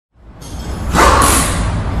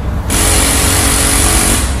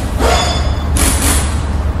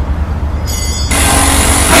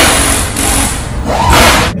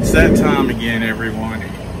It's that time again, everyone.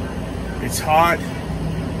 It's hot.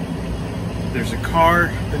 There's a car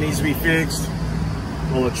that needs to be fixed.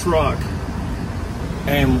 Well, a truck.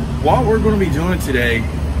 And what we're going to be doing today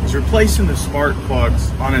is replacing the spark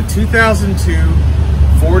plugs on a 2002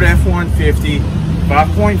 Ford F-150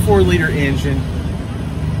 5.4 liter engine,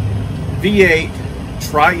 V8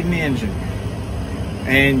 Triton engine.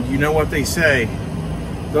 And you know what they say,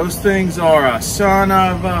 those things are a son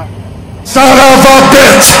of a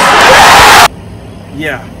bitch.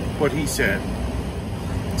 Yeah, what he said.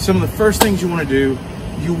 Some of the first things you want to do,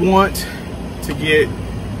 you want to get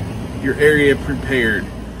your area prepared.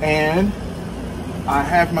 And I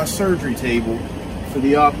have my surgery table for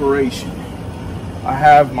the operation. I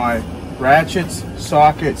have my ratchets,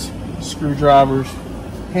 sockets, screwdrivers,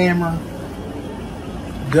 hammer,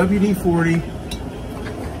 WD-40,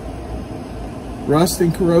 rust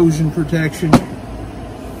and corrosion protection,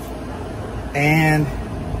 and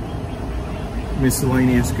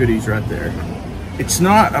miscellaneous goodies right there. It's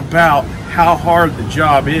not about how hard the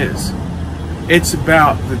job is. It's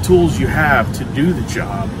about the tools you have to do the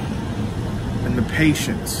job and the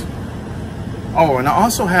patience. Oh, and I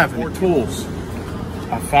also have more tools.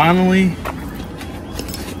 I finally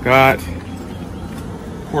got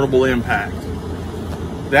portable impact.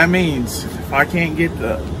 That means if I can't get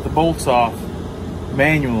the bolts off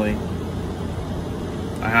manually,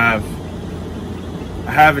 I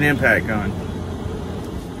have an impact gun.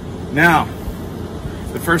 Now,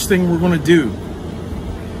 the first thing we're going to do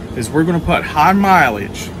is we're going to put high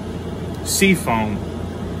mileage seafoam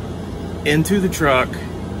into the truck,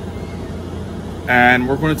 and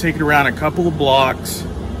we're going to take it around a couple of blocks,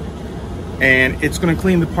 and it's going to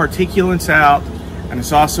clean the particulates out, and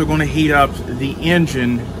it's also going to heat up the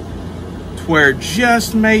engine to where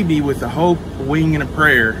just maybe with a hope, a wing, and a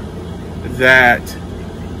prayer that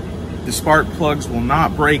the spark plugs will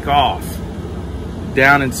not break off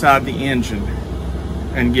down inside the engine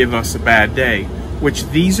and give us a bad day, which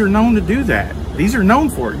these are known to do that. These are known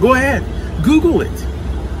for it. Go ahead, Google it,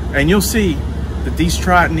 and you'll see that these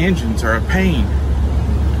Triton engines are a pain.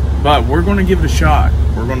 But we're going to give it a shot.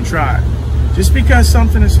 We're going to try it. Just because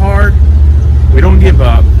something is hard, we don't give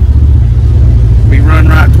up. We run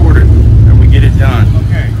right toward it and we get it done.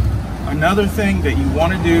 Okay, another thing that you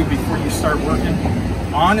want to do before you start working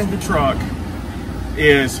on the truck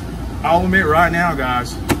is, I'll admit right now,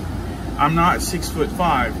 guys, I'm not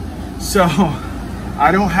 6'5", so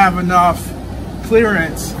I don't have enough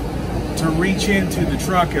clearance to reach into the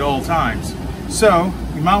truck at all times. So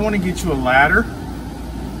you might want to get you a ladder,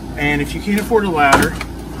 and if you can't afford a ladder,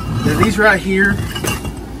 then these right here,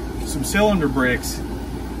 some cylinder bricks.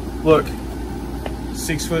 Look,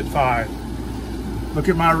 6'5". Look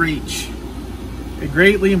at my reach. It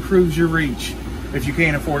greatly improves your reach if you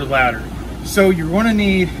can't afford a ladder. So you're going to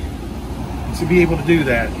need to be able to do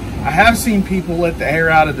that. I have seen people let the air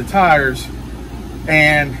out of the tires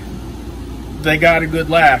and they got a good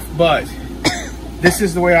laugh, but this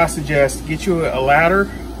is the way I suggest. Get you a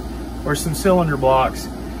ladder or some cylinder blocks,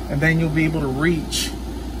 and then you'll be able to reach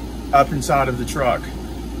up inside of the truck.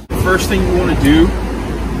 The first thing you want to do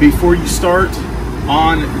before you start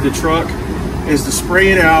on the truck is to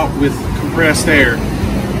spray it out with compressed air.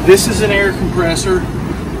 This is an air compressor.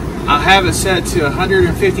 I have it set to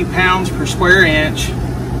 150 pounds per square inch,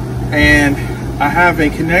 and I have a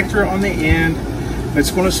connector on the end that's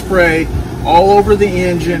going to spray all over the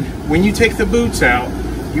engine. When you take the boots out,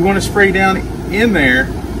 you want to spray down in there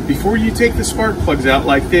before you take the spark plugs out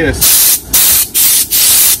like this,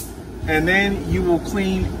 and then you will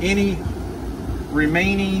clean any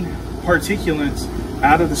remaining particulates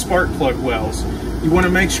out of the spark plug wells. You want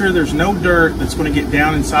to make sure there's no dirt that's going to get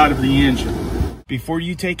down inside of the engine. Before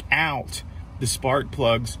you take out the spark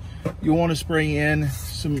plugs, you want to spray in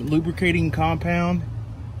some lubricating compound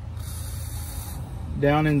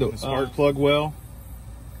down in the spark plug well,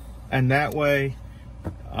 and that way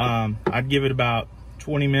I'd give it about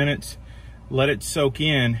 20 minutes, let it soak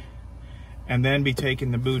in, and then be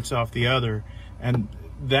taking the boots off the other. And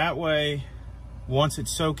that way, once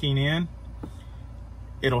it's soaking in,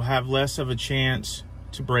 it'll have less of a chance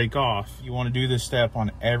to break off. You want to do this step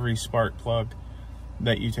on every spark plug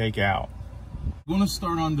that you take out. I'm going to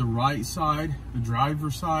start on the right side, the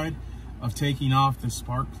driver's side, of taking off the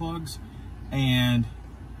spark plugs, and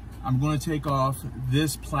I'm going to take off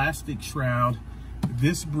this plastic shroud,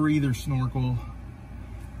 this breather snorkel,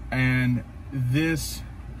 and this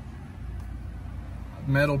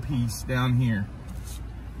metal piece down here.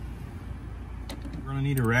 We're going to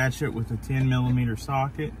need a ratchet with a 10mm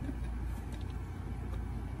socket.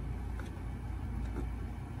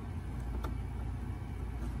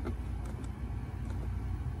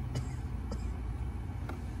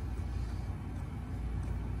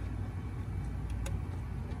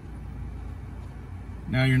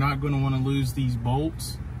 Now you're not going to want to lose these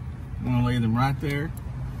bolts. You want to lay them right there.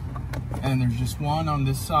 And there's just one on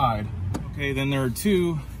this side. Okay, then there are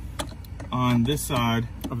two on this side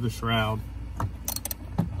of the shroud.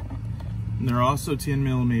 And they're also 10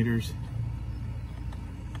 millimeters.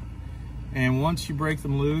 And once you break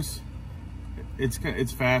them loose,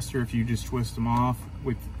 it's faster if you just twist them off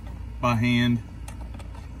by hand.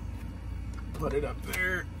 Put it up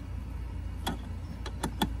there.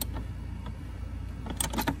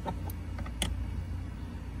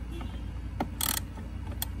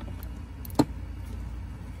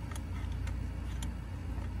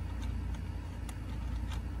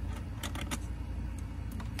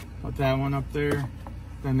 Put that one up there.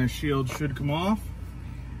 Then the shield should come off.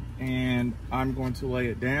 And I'm going to lay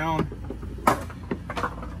it down.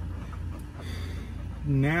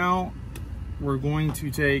 Now we're going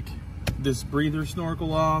to take this breather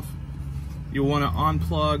snorkel off. You'll want to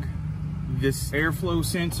unplug this airflow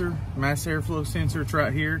sensor, mass airflow sensor. It's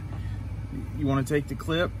right here. You want to take the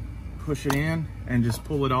clip, push it in, and just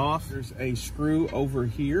pull it off. There's a screw over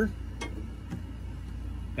here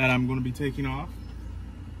that I'm going to be taking off.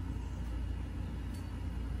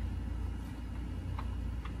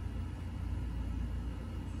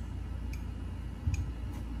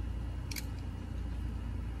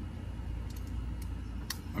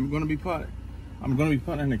 I'm going to be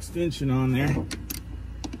putting an extension on there,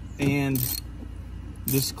 and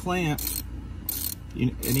this clamp,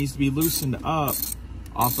 it needs to be loosened up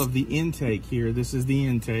off of the intake here. This is the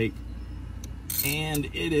intake, and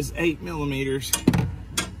it is 8 millimeters.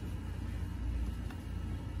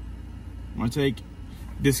 I'm going to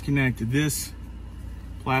disconnect this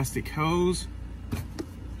plastic hose.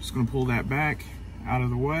 Just going to pull that back out of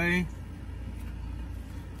the way,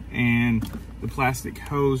 and the plastic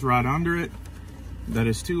hose right under it. That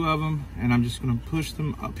is 2 of them, and I'm just going to push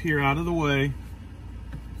them up here out of the way,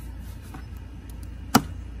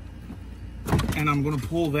 and I'm going to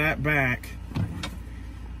pull that back,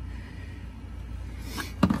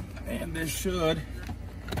 and this should,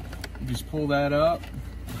 you just pull that up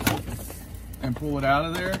and pull it out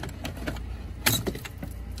of there.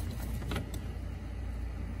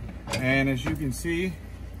 And as you can see,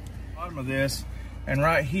 bottom of this, and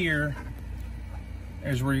right here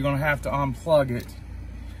is where you're going to have to unplug it.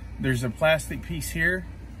 There's a plastic piece here.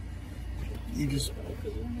 This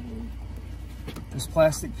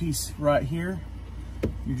plastic piece right here,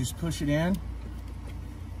 you just push it in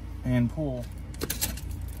and pull,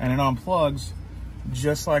 and it unplugs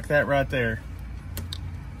just like that right there.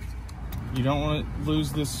 You don't want to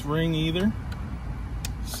lose this ring either,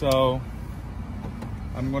 so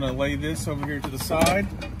I'm going to lay this over here to the side.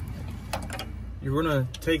 You're going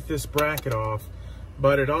to take this bracket off,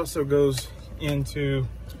 but it also goes into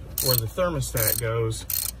where the thermostat goes,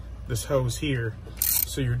 this hose here.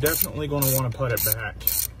 So you're definitely going to want to put it back.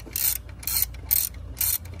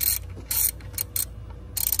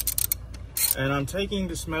 And I'm taking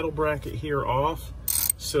this metal bracket here off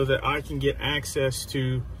so that I can get access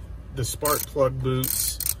to the spark plug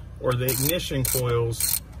boots or the ignition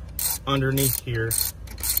coils underneath here.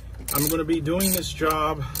 I'm going to be doing this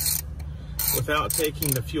job without taking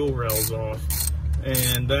the fuel rails off,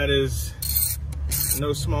 and that is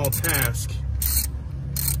no small task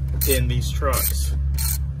in these trucks.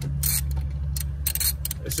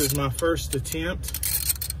 This is my first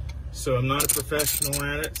attempt, so I'm not a professional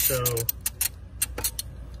at it, so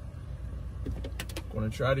I'm going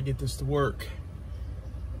to try to get this to work.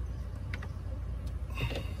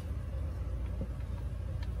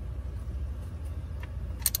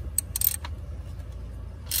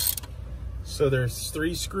 So there's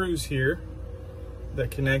 3 screws here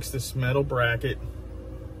that connects this metal bracket,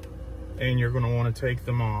 and you're going to want to take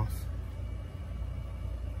them off.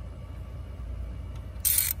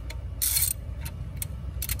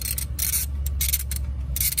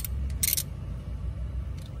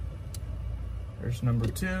 There's number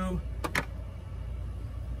 2.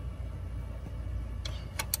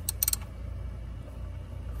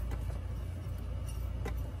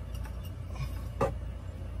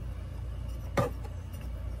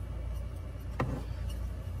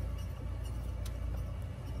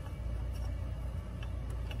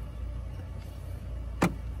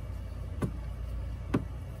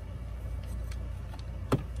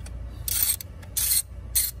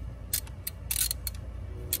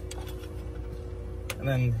 And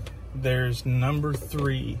then there's number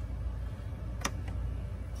 3.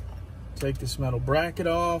 Take this metal bracket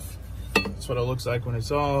off. That's what it looks like when it's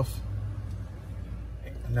off.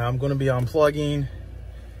 Now I'm going to be unplugging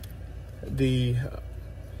the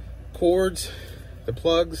cords, the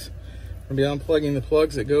plugs. I'm going to be unplugging the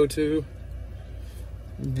plugs that go to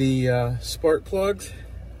the spark plugs.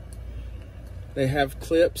 They have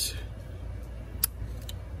clips,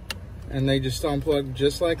 and they just unplug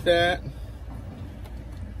just like that.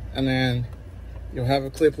 And then you'll have a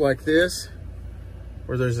clip like this,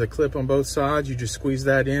 where there's a clip on both sides. You just squeeze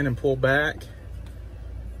that in and pull back.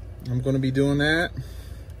 I'm going to be doing that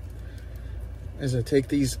as I take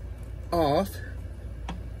these off.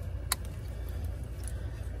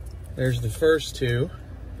 There's the first two.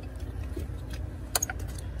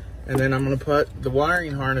 And then I'm going to put the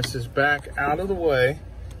wiring harnesses back out of the way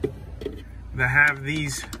that have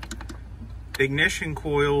these ignition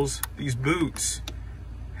coils, these boots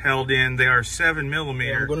held in. They are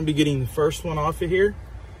 7mm. I'm going to be getting the first one off of here.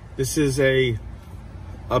 This is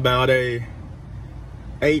about a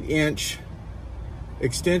 8-inch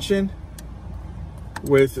extension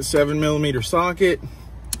with a 7mm socket.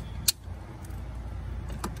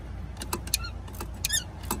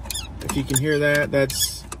 If you can hear that,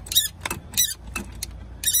 that's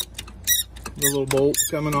the little bolt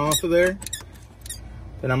coming off of there.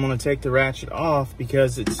 Then I'm going to take the ratchet off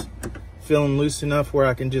because it's feeling loose enough where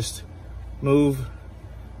I can just move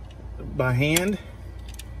by hand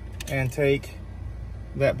and take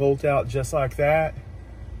that bolt out just like that.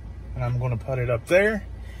 And I'm going to put it up there.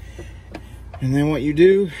 And then what you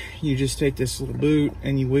do, you just take this little boot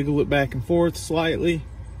and you wiggle it back and forth slightly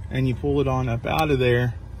and you pull it on up out of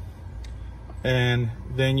there. And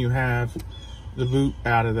then you have the boot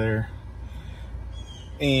out of there.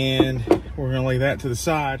 And we're going to lay that to the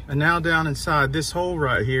side. And now down inside this hole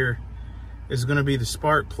right here is going to be the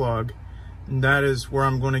spark plug. And that is where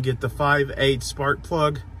I'm going to get the 5/8 spark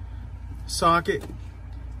plug socket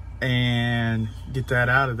and get that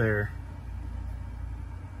out of there.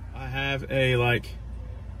 I have a like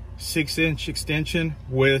 6-inch extension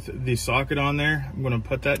with the socket on there. I'm going to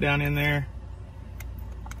put that down in there.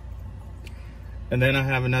 And then I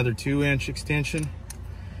have another 2-inch extension.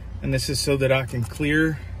 And this is so that I can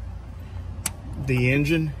clear the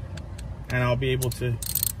engine and I'll be able to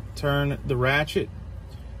turn the ratchet.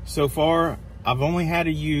 So far, I've only had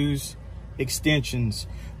to use extensions,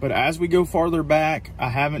 but as we go farther back, I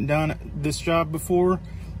haven't done this job before.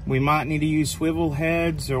 We might need to use swivel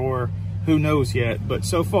heads or who knows yet, but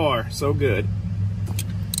so far, so good.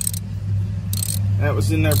 That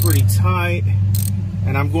was in there pretty tight,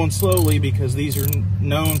 and I'm going slowly because these are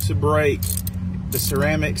known to break. The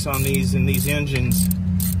ceramics on these and these engines,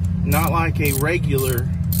 not like a regular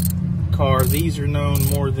car. These are known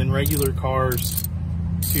more than regular cars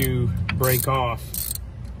to break off.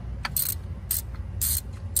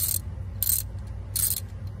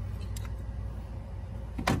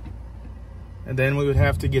 And then we would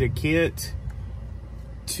have to get a kit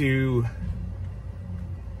to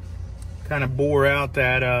kind of bore out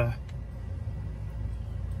that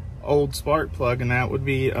old spark plug, and that would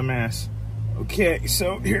be a mess. Okay,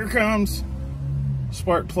 so here comes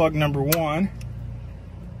spark plug number 1.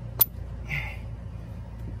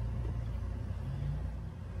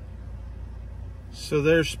 So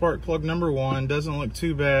there's spark plug number 1. Doesn't look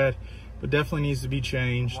too bad, but definitely needs to be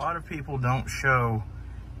changed. A lot of people don't show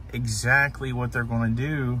exactly what they're going to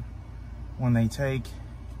do when they take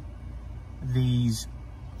these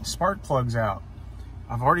spark plugs out.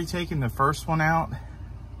 I've already taken the first one out,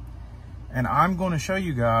 and I'm going to show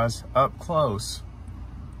you guys up close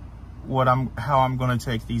how I'm going to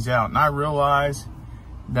take these out. And I realize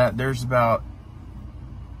that there's about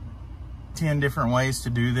 10 different ways to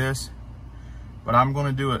do this, but I'm going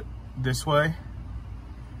to do it this way,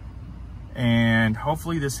 and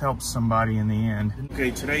hopefully this helps somebody in the end.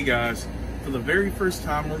 Okay, today guys, for the very first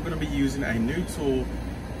time, we're going to be using a new tool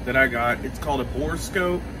that I got. It's called a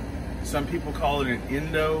borescope. Some people call it an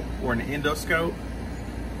endo or an endoscope.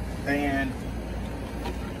 And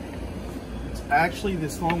it's actually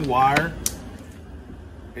this long wire.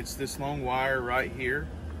 It's this long wire right here.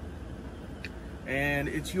 And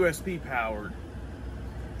it's USB powered.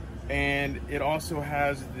 And it also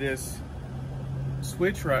has this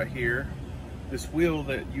switch right here, this wheel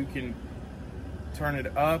that you can turn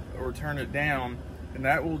it up or turn it down, and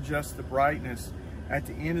that will adjust the brightness at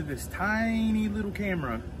the end of this tiny little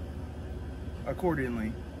camera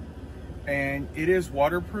accordingly. And it is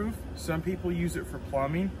waterproof. Some people use it for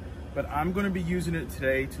plumbing, but I'm going to be using it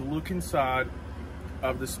today to look inside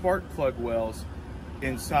of the spark plug wells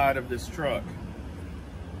inside of this truck.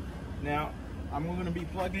 Now, I'm going to be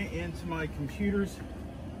plugging it into my computer's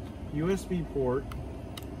USB port.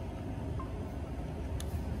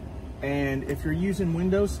 And if you're using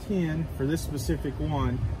Windows 10 for this specific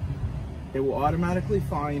one, it will automatically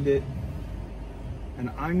find it. And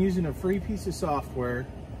I'm using a free piece of software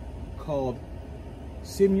called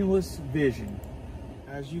Simulus Vision.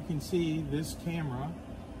 As you can see, this camera,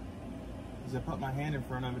 as I put my hand in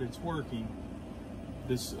front of it, it's working.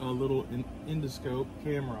 This little endoscope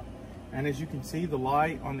camera. And as you can see, the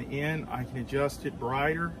light on the end, I can adjust it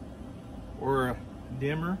brighter or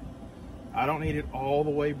dimmer. I don't need it all the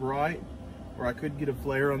way bright, or I could get a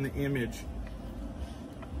flare on the image.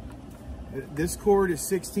 This cord is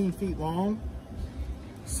 16 feet long,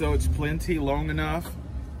 so it's plenty long enough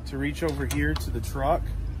to reach over here to the truck.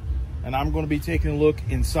 And I'm going to be taking a look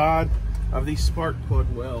inside of these spark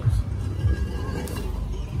plug wells.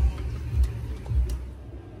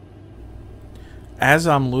 As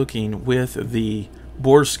I'm looking with the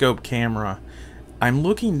borescope camera, I'm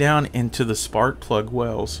looking down into the spark plug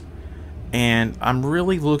wells, and I'm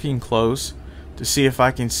really looking close to see if I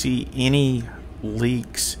can see any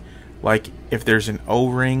leaks, like if there's an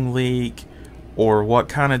O-ring leak or what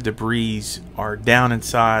kind of debris are down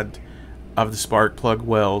inside of the spark plug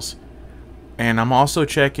wells. And I'm also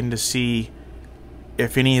checking to see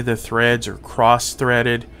if any of the threads are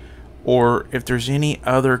cross-threaded, or if there's any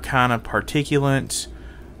other kind of particulates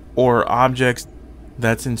or objects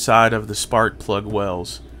that's inside of the spark plug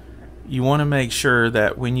wells. You want to make sure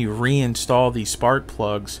that when you reinstall these spark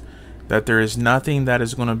plugs, that there is nothing that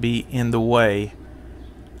is going to be in the way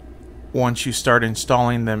once you start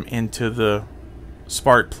installing them into the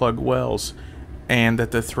spark plug wells, and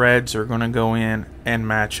that the threads are going to go in and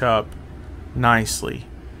match up nicely.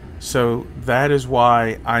 So that is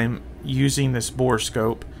why I'm using this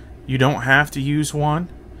borescope. You don't have to use one,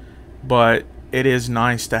 but it is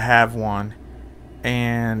nice to have one,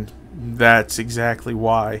 and that's exactly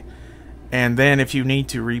why. And then if you need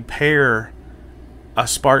to repair a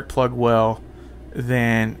spark plug well,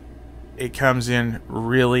 then it comes in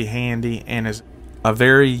really handy and is a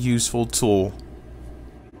very useful tool.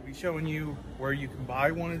 I'll be showing you where you can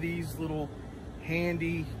buy one of these little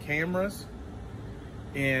handy cameras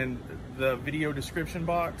in the video description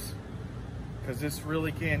box, because this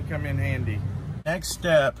really can come in handy. Next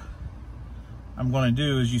step I'm going to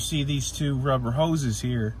do is, you see these two rubber hoses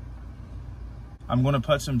here. I'm going to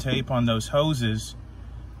put some tape on those hoses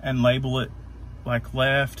and label it like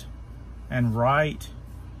left and right.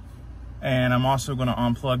 And I'm also going to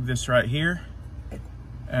unplug this right here,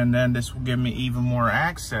 and then this will give me even more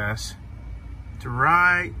access to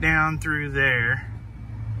right down through there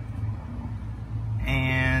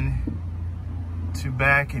and to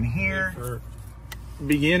back in here. For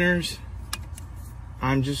beginners,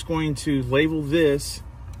 I'm just going to label this.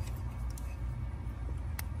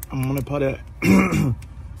 I'm going to put a I'm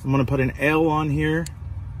going to put an L on here,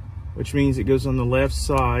 which means it goes on the left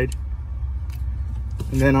side,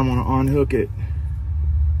 and then I'm going to unhook it.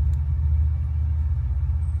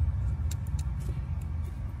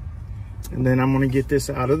 And then I'm going to get this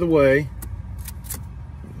out of the way,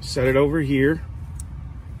 set it over here.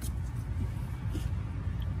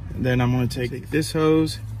 And then I'm going to take this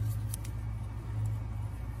hose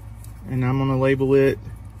and I'm going to label it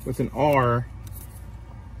with an R.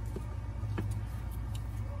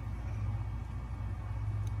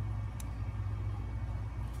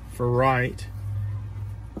 For right.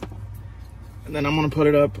 And then I'm going to put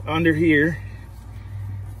it up under here.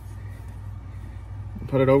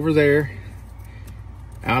 Put it over there,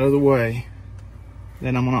 out of the way.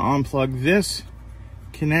 Then I'm going to unplug this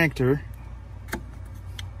connector.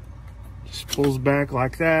 Just pulls back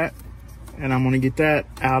like that, and I'm going to get that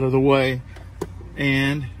out of the way.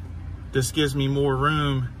 And this gives me more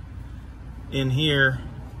room in here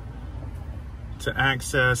to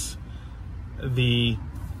access the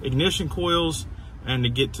ignition coils and to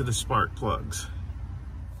get to the spark plugs.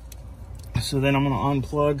 So then I'm going to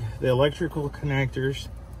unplug the electrical connectors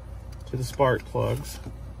to the spark plugs.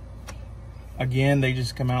 Again, they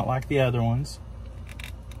just come out like the other ones.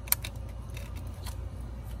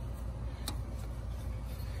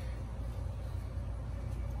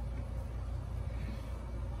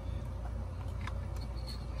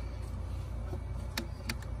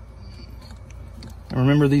 And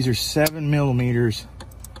remember, these are 7 millimeters.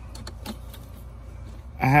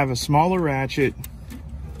 I have a smaller ratchet,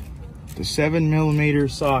 the 7 millimeter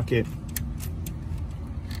socket.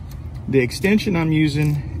 The extension I'm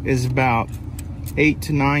using is about 8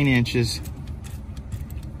 to 9 inches,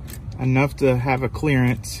 enough to have a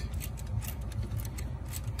clearance.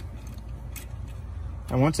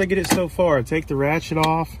 And once I get it so far, I take the ratchet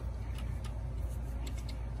off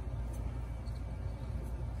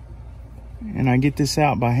and I get this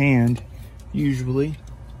out by hand, usually.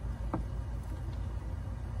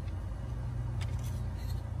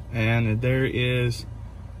 And there is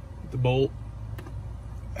the bolt,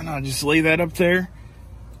 and I'll just lay that up there.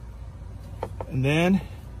 And then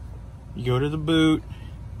you go to the boot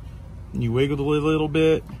You wiggle it a little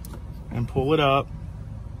bit and pull it up.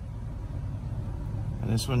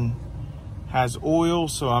 And this one has oil,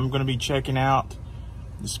 so I'm going to be checking out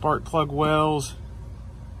the spark plug wells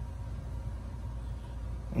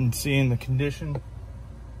and seeing the condition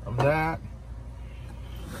of that.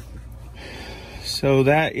 So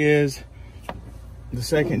that is the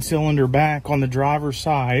second cylinder back on the driver's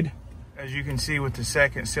side. As you can see with the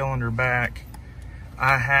second cylinder back,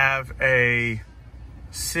 I have a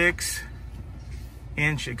 6-inch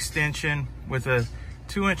extension with a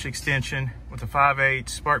 2-inch extension with a 5/8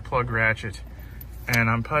 spark plug ratchet, and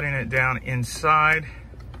I'm putting it down inside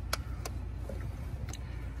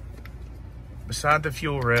beside the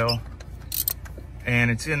fuel rail,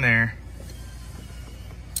 and it's in there,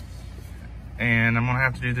 and I'm gonna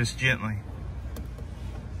have to do this gently.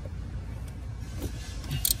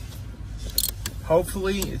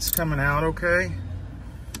 Hopefully it's coming out okay.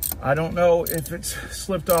 I don't know if it's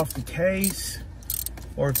slipped off the case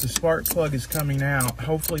or if the spark plug is coming out.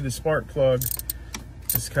 Hopefully the spark plug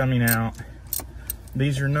is coming out.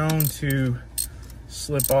 These are known to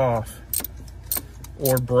slip off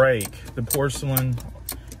or break. The porcelain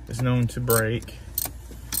is known to break.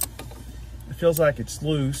 It feels like it's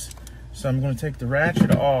loose, so I'm going to take the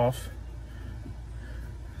ratchet off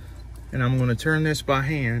and I'm going to turn this by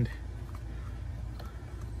hand.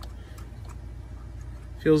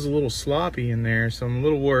 Feels a little sloppy in there, so I'm a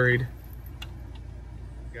little worried.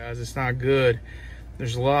 Guys, it's not good.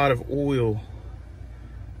 There's a lot of oil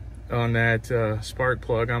on that spark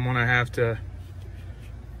plug. I'm gonna have to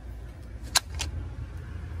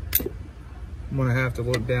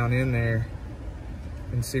look down in there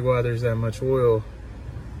and see why there's that much oil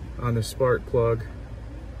on the spark plug.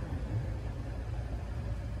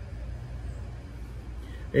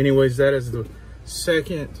 Anyways, that is the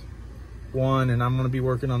second one, and I'm going to be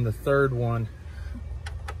working on the third one.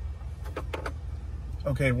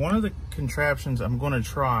 Okay, one of the contraptions I'm going to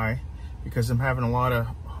try, because I'm having a lot of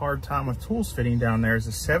hard time with tools fitting down there, is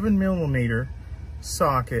a 7mm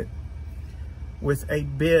socket with a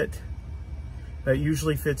bit that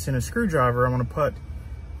usually fits in a screwdriver. I'm going to put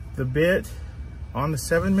the bit on the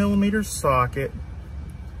 7mm socket,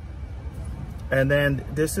 and then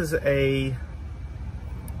this is a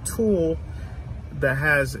tool that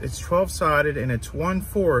has, it's 12-sided and it's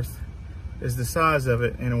 1/4 is the size of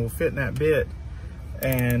it, and it will fit in that bit,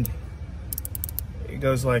 and it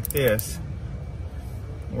goes like this.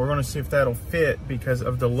 We're going to see if that'll fit because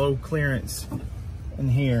of the low clearance in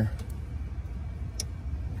here.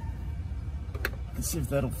 Let's see if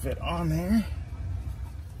that'll fit on there.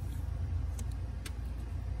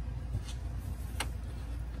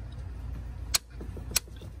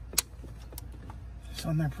 It's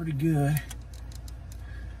on there pretty good.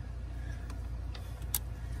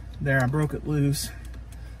 There, I broke it loose.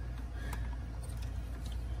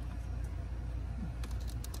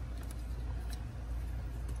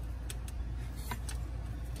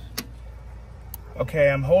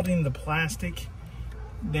 Okay, I'm holding the plastic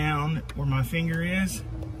down where my finger is,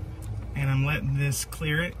 and I'm letting this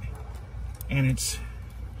clear it, and it's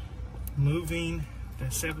moving the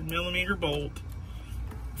 7mm bolt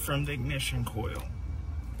from the ignition coil.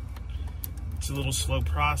 It's a little slow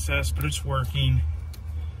process, but it's working.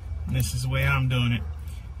 And this is the way I'm doing it.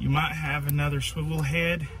 You might have another swivel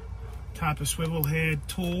head, type of swivel head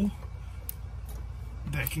tool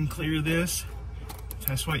that can clear this. If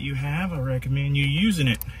that's what you have, I recommend you using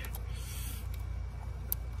it.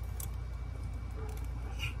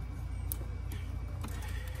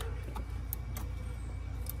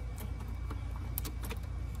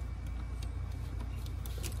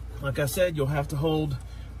 Like I said, you'll have to hold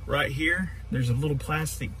right here. There's a little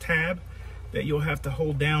plastic tab that you'll have to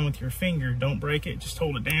hold down with your finger. Don't break it, just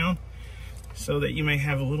hold it down so that you may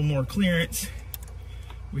have a little more clearance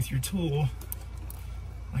with your tool,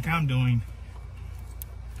 like I'm doing.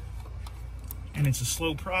 And it's a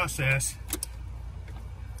slow process,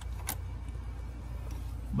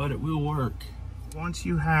 but it will work. Once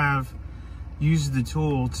you have used the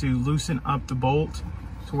tool to loosen up the bolt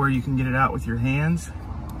to where you can get it out with your hands,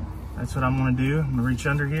 that's what I'm gonna do. I'm gonna reach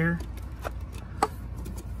under here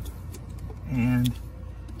and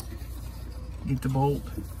get the bolt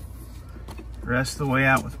the rest of the way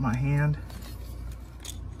out with my hand.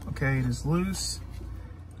 Okay, it is loose.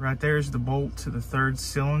 Right there is the bolt to the third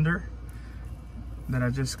cylinder that I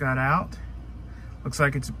just got out. Looks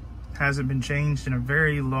like it hasn't been changed in a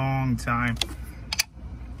very long time.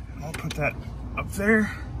 I'll put that up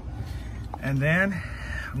there, and then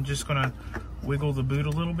I'm just gonna wiggle the boot a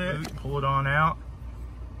little bit, pull it on out,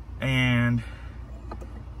 and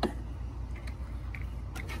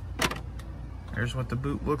Here's what the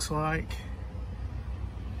boot looks like.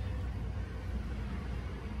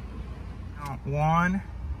 1,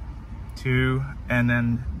 2, and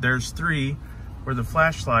then there's 3 where the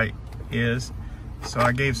flashlight is. So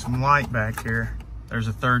I gave some light back here. There's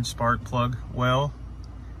a 3rd spark plug well,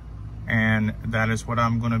 and that is what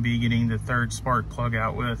I'm going to be getting the 3rd spark plug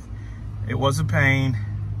out with. It was a pain,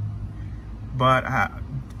 but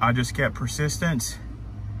I just kept persistent.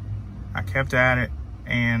 I kept at it,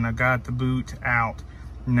 and I got the boot out.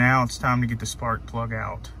 Now it's time to get the spark plug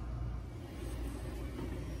out.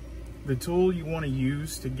 The tool you want to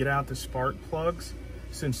use to get out the spark plugs,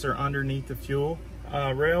 since they're underneath the fuel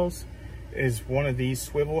rails, is one of these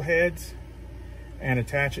swivel heads, and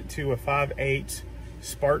attach it to a 5/8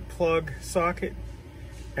 spark plug socket,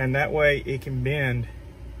 and that way it can bend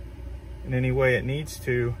in any way it needs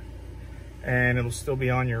to, and it'll still be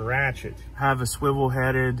on your ratchet. I have a swivel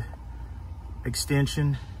headed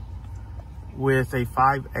extension with a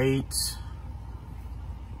 5/8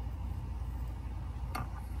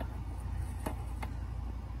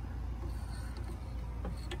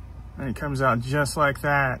 and it comes out just like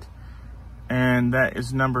that, and that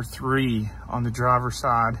is number 3 on the driver's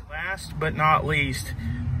side. Last but not least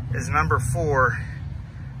is number 4,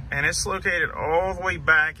 and it's located all the way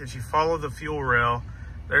back as you follow the fuel rail.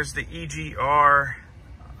 There's the EGR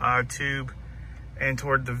tube, and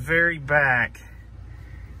toward the very back.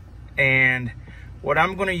 And what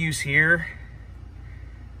I'm going to use here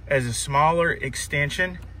as a smaller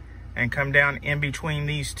extension and come down in between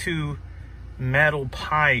these 2 metal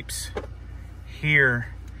pipes here,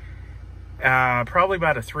 probably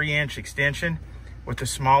about a 3-inch extension with a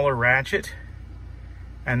smaller ratchet,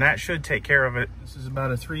 and that should take care of it. This is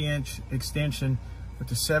about a 3-inch extension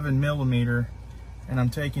with a 7mm, and I'm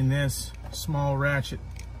taking this small ratchet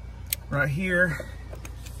right here,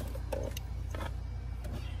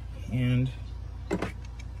 and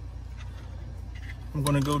I'm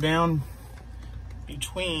going to go down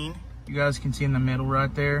between, you guys can see in the middle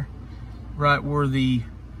right there, right where the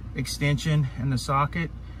extension and the socket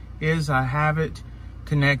is. I have it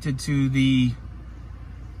connected to the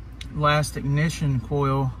last ignition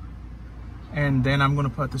coil, and then I'm going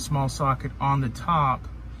to put the small socket on the top,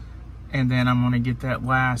 and then I'm going to get that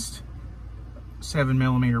last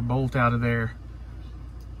 7mm bolt out of there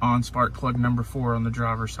on spark plug number 4 on the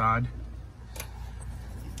driver's side.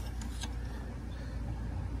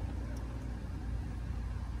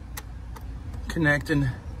 Connecting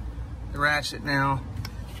the ratchet now,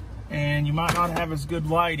 and you might not have as good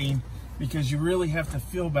lighting because you really have to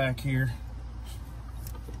feel back here,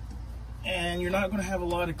 and you're not going to have a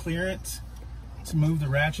lot of clearance to move the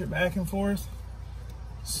ratchet back and forth,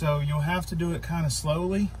 so you'll have to do it kind of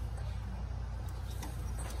slowly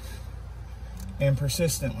and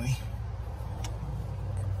persistently.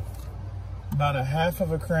 About a half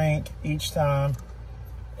of a crank each time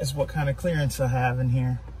is what kind of clearance I have in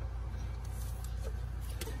here.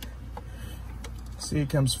 See, it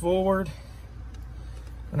comes forward,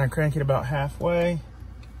 and I crank it about halfway,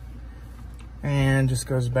 and just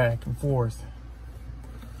goes back and forth.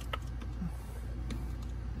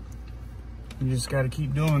 You just got to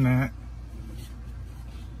keep doing that.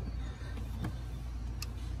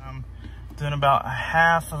 I'm doing about a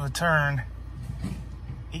half of a turn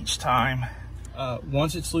each time.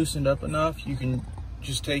 Once it's loosened up enough, you can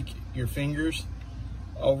just take your fingers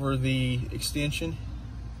over the extension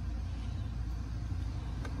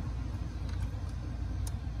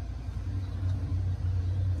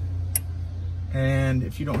and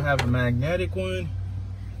if you don't have a magnetic one,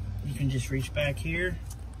 you can just reach back here.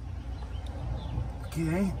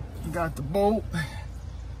 Okay, you got the bolt.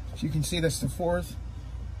 As you can see, that's the 4th.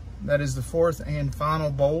 That is the 4th and final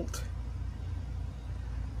bolt.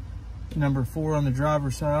 Number 4 on the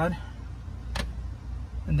driver's side.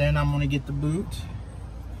 And then I'm gonna get the boot.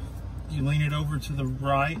 You lean it over to the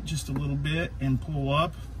right just a little bit and pull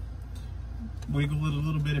up. Wiggle it a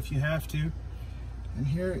little bit if you have to. And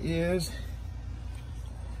here is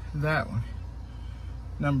that one,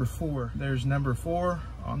 number 4. There's number 4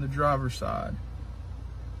 on the driver's side.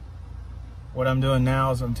 What I'm doing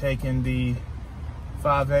now is I'm taking the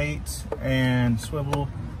 5/8 and swivel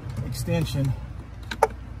extension,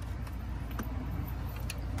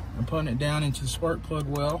 I'm putting it down into the spark plug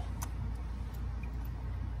well,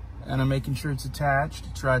 and I'm making sure it's attached.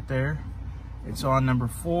 It's right there. It's on number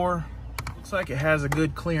 4. Looks like it has a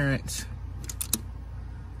good clearance.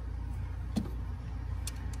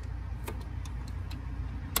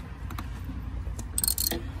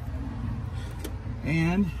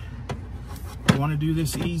 And I want to do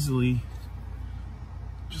this easily,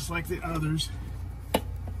 just like the others.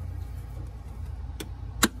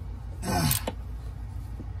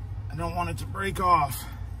 don't want it to break off.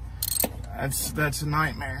 That's a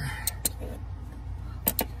nightmare.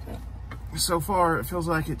 So far, it feels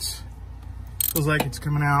like it's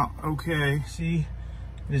coming out okay. See,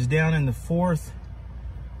 it is down in the 4th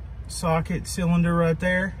socket cylinder right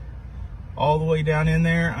there, all the way down in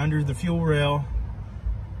there under the fuel rail,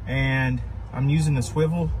 and I'm using the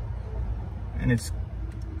swivel, and it's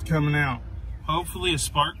coming out. Hopefully, a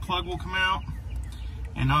spark plug will come out,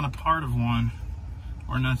 and not a part of one,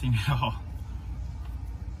 or nothing at all.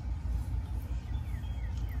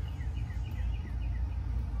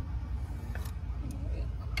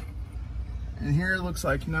 And here it looks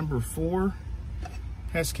like number 4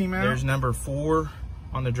 has came out. There's number 4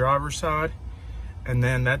 on the driver's side. And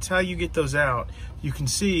then that's how you get those out. You can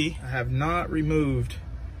see I have not removed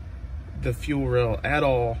the fuel rail at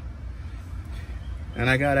all.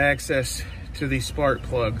 And I got access to these spark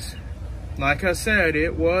plugs. Like I said,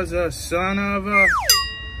 it was a son of a,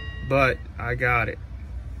 but I got it.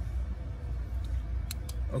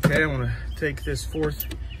 Okay, I want to take this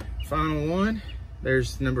 4th final one.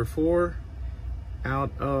 There's number 4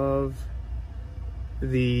 out of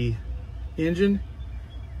the engine,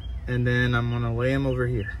 and then I'm gonna lay them over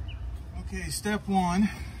here. Okay, step 1,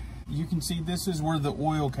 you can see this is where the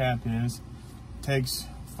oil cap is. Takes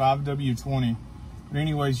 5W20. But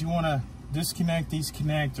anyways, you want to disconnect these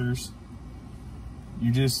connectors.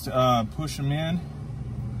 You just push them in,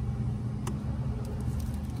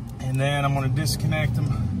 and then I'm going to disconnect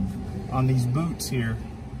them on these boots here.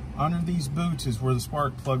 Under these boots is where the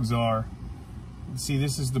spark plugs are. See,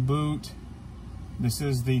 this is the boot, this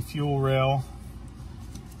is the fuel rail,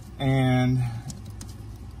 and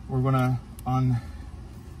we're gonna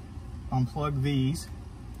unplug these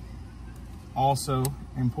also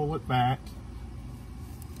and pull it back.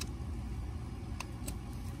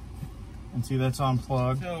 And see, that's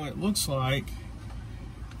unplugged. So it looks like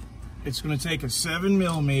it's gonna take a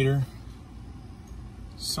 7mm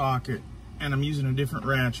socket, and I'm using a different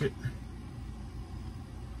ratchet.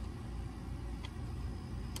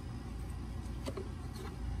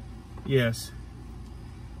 Yes,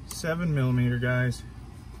 7mm, guys.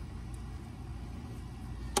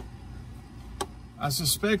 I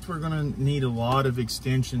suspect we're gonna need a lot of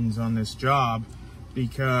extensions on this job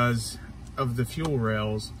because of the fuel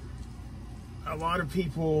rails. A lot of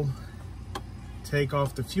people take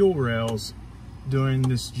off the fuel rails doing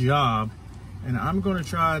this job, and I'm gonna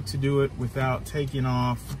try to do it without taking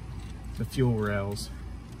off the fuel rails.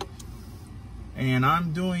 And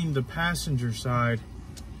I'm doing the passenger side,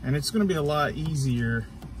 and it's going to be a lot easier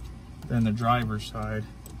than the driver's side,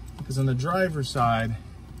 because on the driver's side,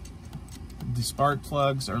 the spark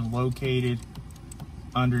plugs are located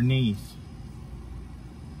underneath.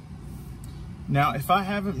 Now, if I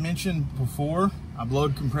haven't mentioned before, I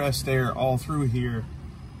blowed compressed air all through here,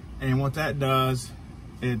 and what that does,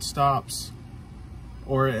 it stops,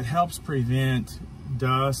 or it helps prevent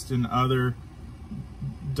dust and other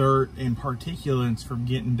dirt and particulates from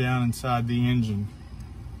getting down inside the engine.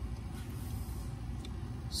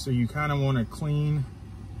 So you kind of want to clean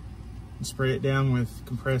and spray it down with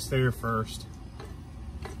compressed air first.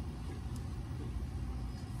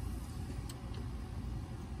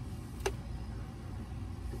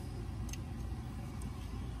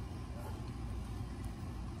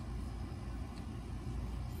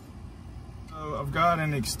 So I've got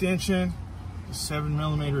an extension, a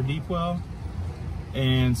 7mm deep well,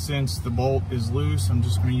 and since the bolt is loose, I'm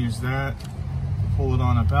just going to use that to pull it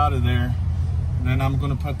on up out of there. And then I'm going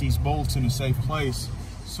to put these bolts in a safe place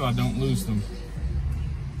so I don't lose them.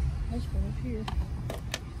 Let's go up here.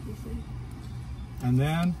 And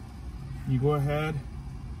then you go ahead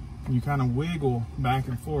and you kind of wiggle back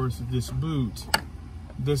and forth of this boot.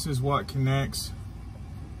 This is what connects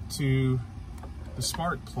to the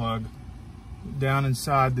spark plug down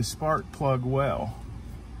inside the spark plug well.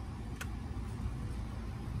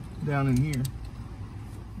 Down in here.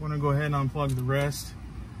 I'm going to go ahead and unplug the rest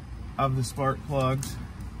of the spark plugs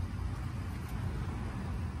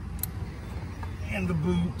and the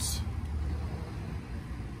boots.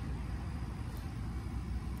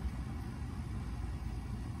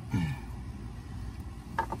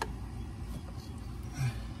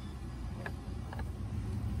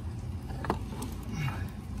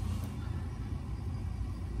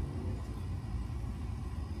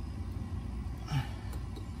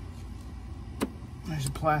 There's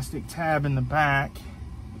a plastic tab in the back.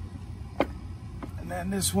 And then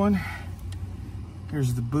this one,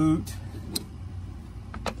 here's the boot.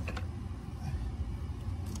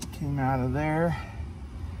 Came out of there.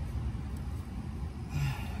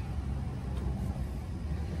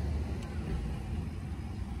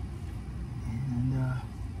 And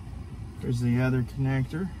Here's the other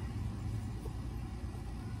connector.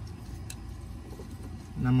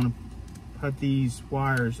 And I'm going to put these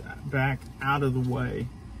wires back out of the way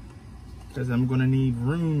because I'm going to need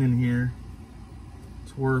room in here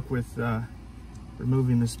to work with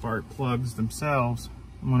removing the spark plugs themselves.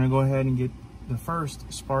 I'm going to go ahead and get the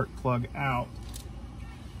first spark plug out.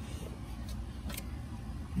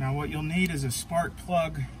 Now what you'll need is a spark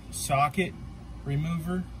plug socket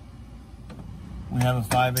remover. We have a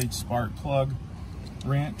 5/8 spark plug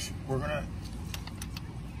wrench. We're going to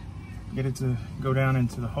get it to go down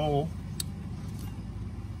into the hole.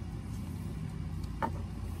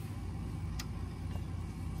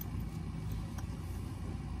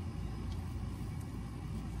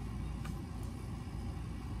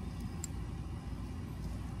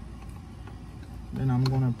 Then I'm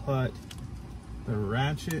going to put the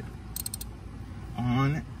ratchet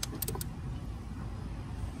on,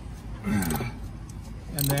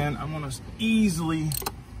 and then I'm going to easily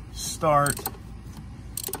start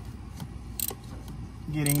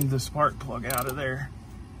getting the spark plug out of there.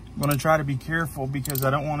 I'm going to try to be careful because I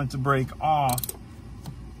don't want it to break off.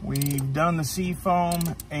 We've done the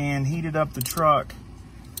seafoam and heated up the truck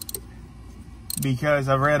because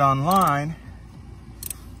I read online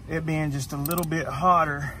it being just a little bit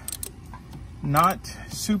hotter, not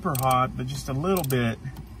super hot, but just a little bit,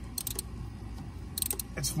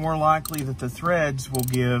 it's more likely that the threads will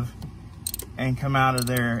give and come out of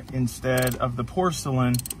there instead of the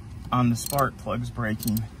porcelain on the spark plugs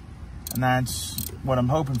breaking. And that's what I'm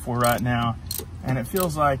hoping for right now. And it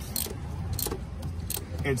feels like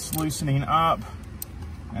it's loosening up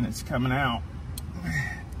and it's coming out.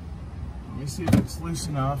 Let me see if it's loose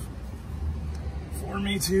enough for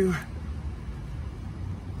me to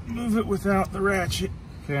move it without the ratchet.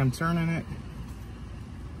 Okay, I'm turning it.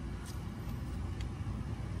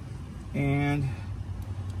 And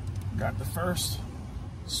got the first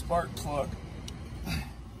spark plug.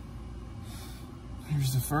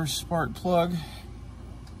 Here's the first spark plug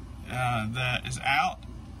that is out,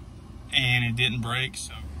 and it didn't break.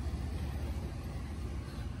 So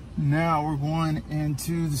now we're going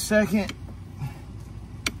into the second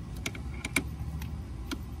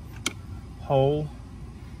hole,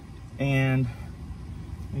 and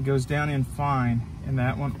it goes down in fine in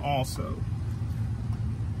that one also.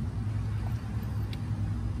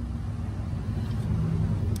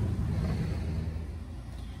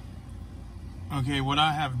 Okay, what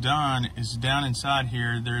I have done is down inside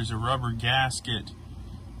here there's a rubber gasket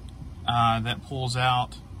that pulls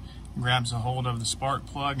out, grabs a hold of the spark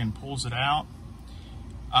plug and pulls it out.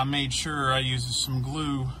 I made sure I used some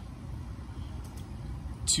glue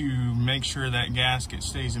to make sure that gasket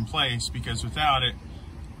stays in place, because without it,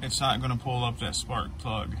 it's not going to pull up that spark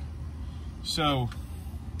plug. So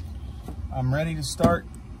I'm ready to start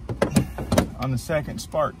on the second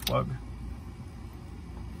spark plug.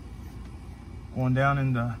 Going down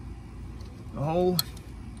in the hole,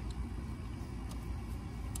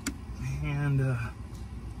 and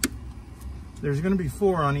there's going to be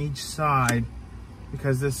 4 on each side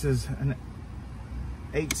because this is an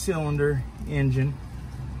 8-cylinder engine.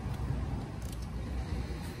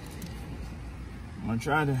 I'm going to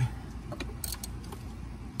try to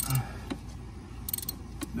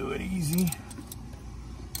do it easy,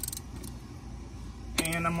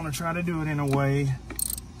 and I'm going to try to do it in a way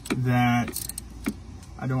that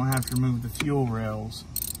I don't have to remove the fuel rails.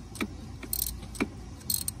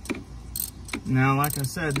 Now, like I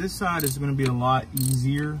said, this side is going to be a lot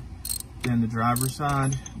easier than the driver's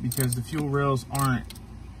side because the fuel rails aren't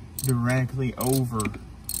directly over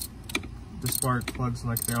the spark plugs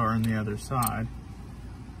like they are on the other side.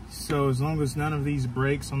 So as long as none of these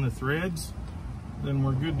breaks on the threads, then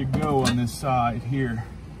we're good to go on this side here.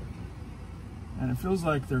 And it feels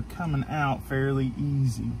like they're coming out fairly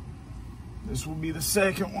easy. This will be the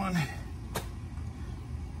second one.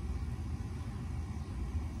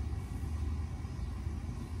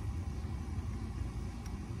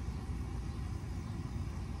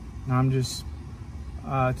 I'm just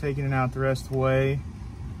taking it out the rest of the way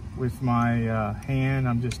with my hand.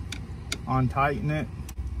 I'm just untightening it.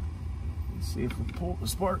 Let's see if we pull the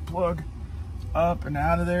spark plug up and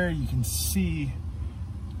out of there, you can see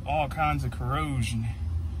all kinds of corrosion.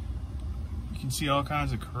 You can see all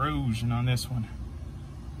kinds of corrosion on this one.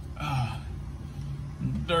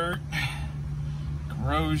 Dirt,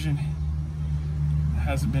 corrosion.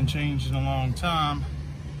 Hasn't been changed in a long time.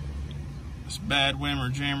 This bad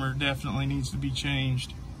whammer jammer definitely needs to be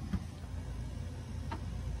changed.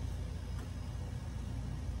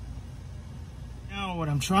 Now what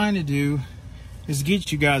I'm trying to do is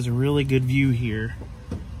get you guys a really good view here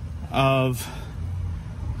of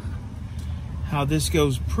how this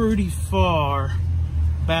goes pretty far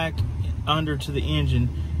back under to the engine.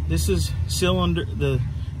 This is cylinder, the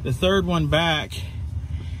third one back,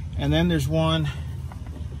 and then there's one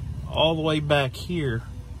all the way back here.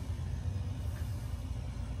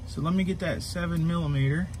 So let me get that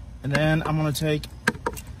 7mm, and then I'm gonna take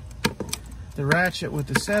the ratchet with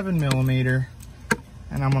the 7mm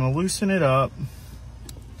and I'm gonna loosen it up.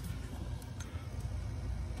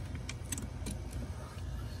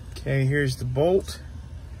 Okay, here's the bolt.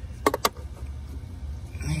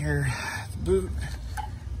 Here, the boot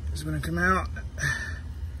is gonna come out.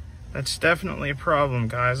 That's definitely a problem,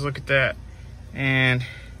 guys. Look at that. And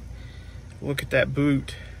look at that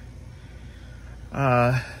boot.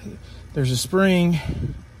 There's a spring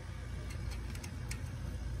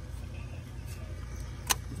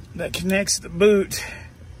that connects the boot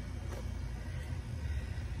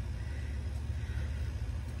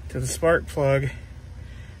to the spark plug,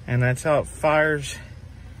 and that's how it fires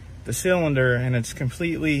the cylinder, and it's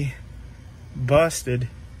completely busted,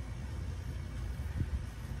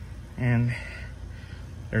 and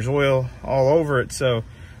there's oil all over it. So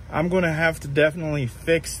I'm going to have to definitely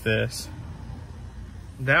fix this.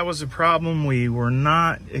 That was a problem we were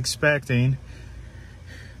not expecting,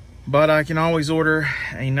 but I can always order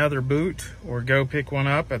another boot or go pick one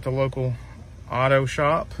up at the local auto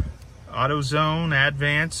shop, AutoZone,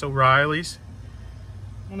 Advance, O'Reilly's.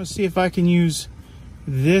 I want to see if I can use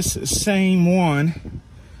this same one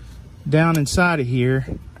down inside of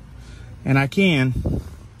here, and I can,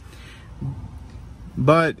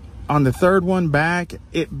 but on the third one back,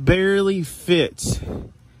 it barely fits.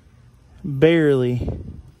 Barely.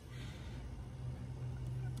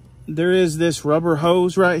 There is this rubber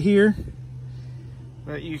hose right here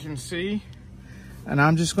that you can see, and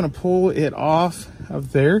I'm just going to pull it off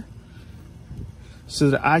of there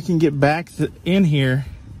so that I can get back in here.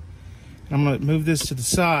 I'm going to move this to the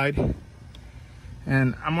side,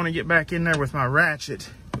 and I'm going to get back in there with my ratchet.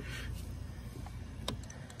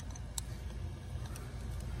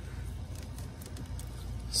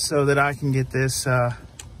 So that I can get this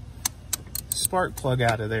spark plug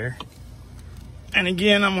out of there. And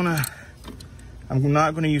again, I'm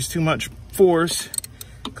not gonna use too much force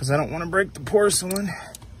because I don't want to break the porcelain.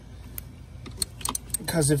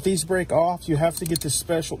 Because if these break off, you have to get this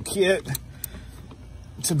special kit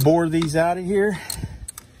to bore these out of here,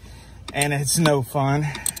 and it's no fun.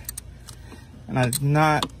 And I'm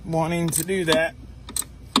not wanting to do that.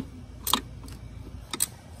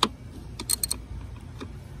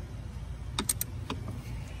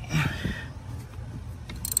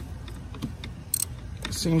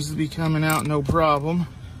 Seems to be coming out no problem.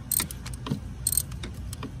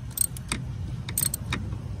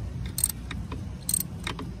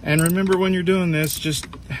 And remember, when you're doing this, just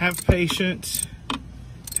have patience,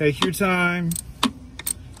 take your time,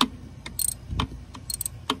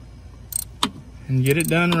 and get it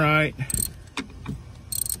done right.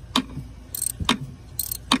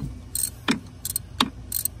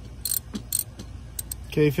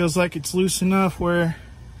 Okay, feels like it's loose enough where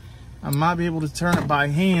I might be able to turn it by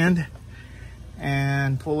hand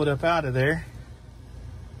and pull it up out of there.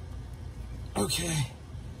 Okay.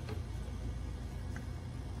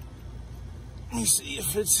 Let me see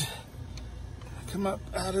if it's come up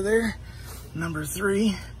out of there. Number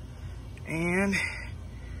 3. And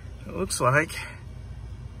it looks like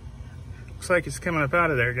it's coming up out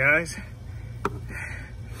of there, guys.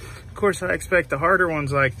 Of course, I expect the harder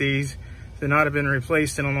ones like these to not have been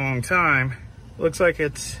replaced in a long time. Looks like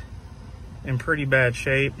it's in pretty bad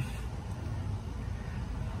shape.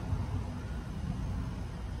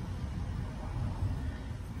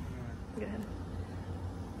 Go ahead.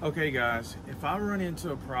 Okay guys, if I run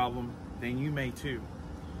into a problem, then you may too.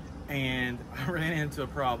 And I ran into a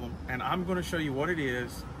problem, and I'm going to show you what it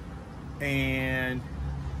is, and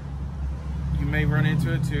you may run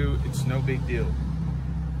into it too. It's no big deal.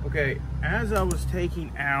 Okay, as I was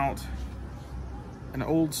taking out an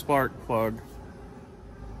old spark plug,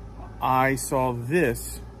 I saw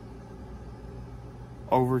this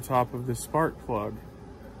over top of the spark plug.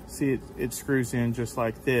 See, it screws in just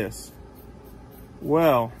like this.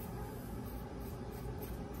 Well,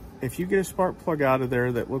 if you get a spark plug out of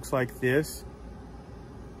there that looks like this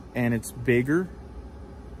and it's bigger,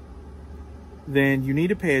 then you need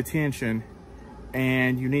to pay attention,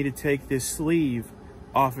 and you need to take this sleeve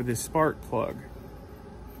off of this spark plug.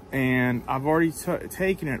 And I've already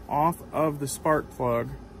taken it off of the spark plug,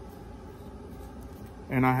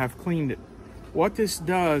 and I have cleaned it. What this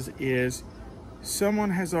does is, someone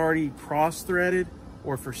has already cross-threaded,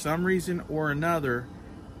 or for some reason or another,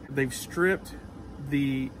 they've stripped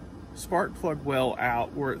the spark plug well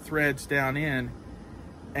out where it threads down in,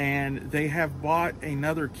 and they have bought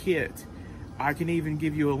another kit. I can even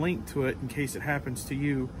give you a link to it in case it happens to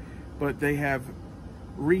you, but they have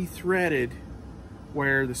rethreaded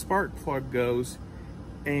where the spark plug goes,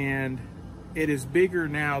 and it is bigger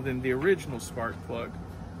now than the original spark plug,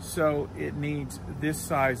 so it needs this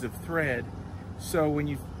size of thread. So when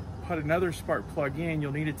you put another spark plug in,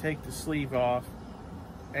 you'll need to take the sleeve off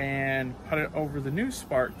and put it over the new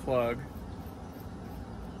spark plug,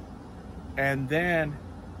 and then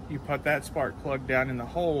you put that spark plug down in the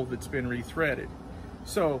hole that's been rethreaded.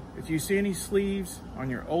 So if you see any sleeves on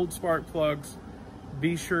your old spark plugs,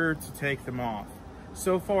 be sure to take them off.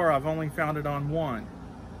 So far I've only found it on one,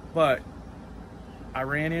 but I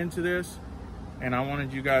ran into this and I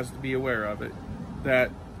wanted you guys to be aware of it,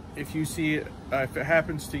 that if you see it, if it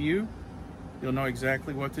happens to you, you'll know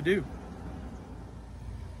exactly what to do.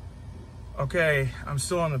 Okay, I'm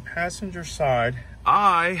still on the passenger side.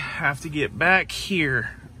 I have to get back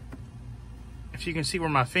here. If you can see where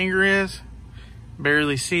my finger is,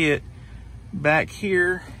 barely see it. Back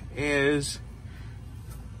here is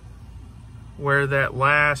where that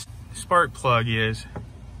last spark plug is.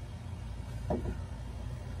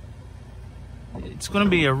 It's gonna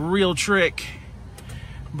be a real trick,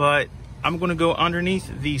 but I'm gonna go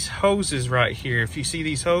underneath these hoses right here. If you see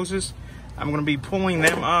these hoses, I'm gonna be pulling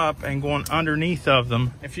them up and going underneath of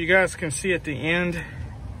them. If you guys can see at the end,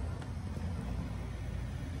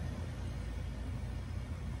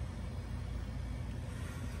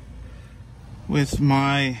 with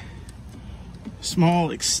my small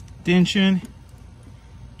extension,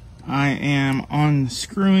 I am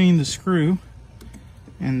unscrewing the screw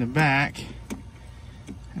in the back,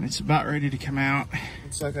 and it's about ready to come out.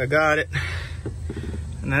 Looks like I got it,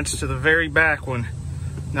 and that's to the very back one.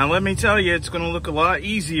 Now let me tell you, it's going to look a lot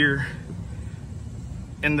easier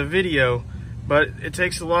in the video, but it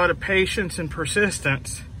takes a lot of patience and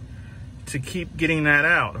persistence to keep getting that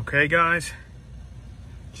out, okay guys?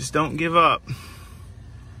 Just don't give up.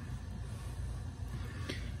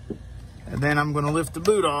 And then I'm going to lift the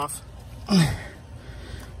boot off.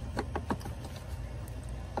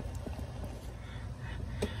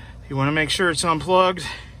 You want to make sure it's unplugged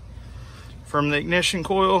from the ignition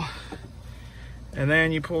coil, and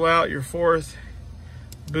then you pull out your fourth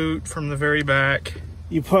boot from the very back.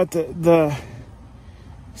 You put the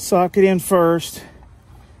socket in first,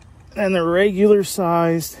 and the regular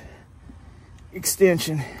sized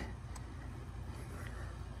extension.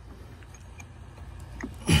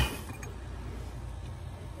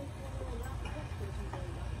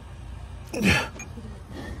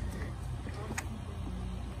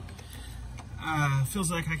 Feels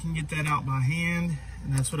like I can get that out by hand,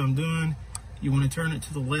 and that's what I'm doing. You want to turn it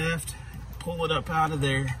to the left, pull it up out of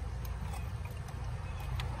there.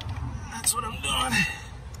 That's what I'm doing.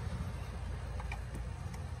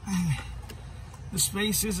 The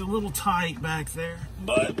space is a little tight back there,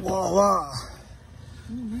 but voila.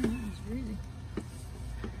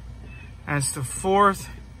 That's the fourth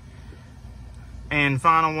and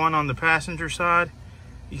final one on the passenger side.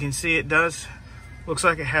 You can see it looks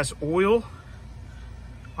like it has oil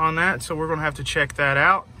on that, so we're gonna have to check that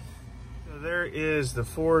out. So there is the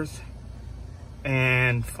fourth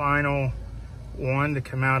and final one to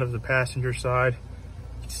come out of the passenger side.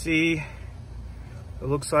 You can see it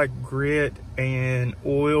looks like grit and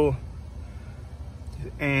oil,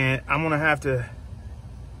 and I'm gonna have to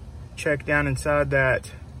check down inside that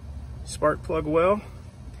spark plug well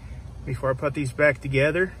before I put these back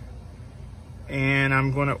together, and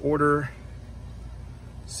I'm gonna order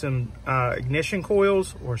some ignition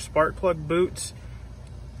coils or spark plug boots,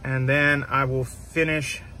 and then I will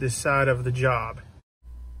finish this side of the job.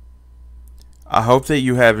 I hope that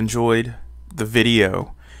you have enjoyed the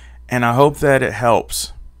video, and I hope that it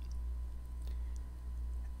helps.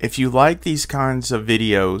 If you like these kinds of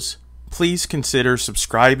videos, please consider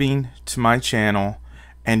subscribing to my channel,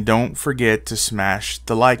 and don't forget to smash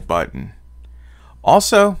the like button.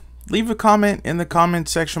 Also, leave a comment in the comment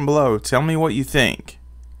section below. Tell me what you think.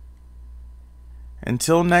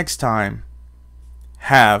 Until next time,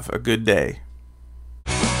 have a good day.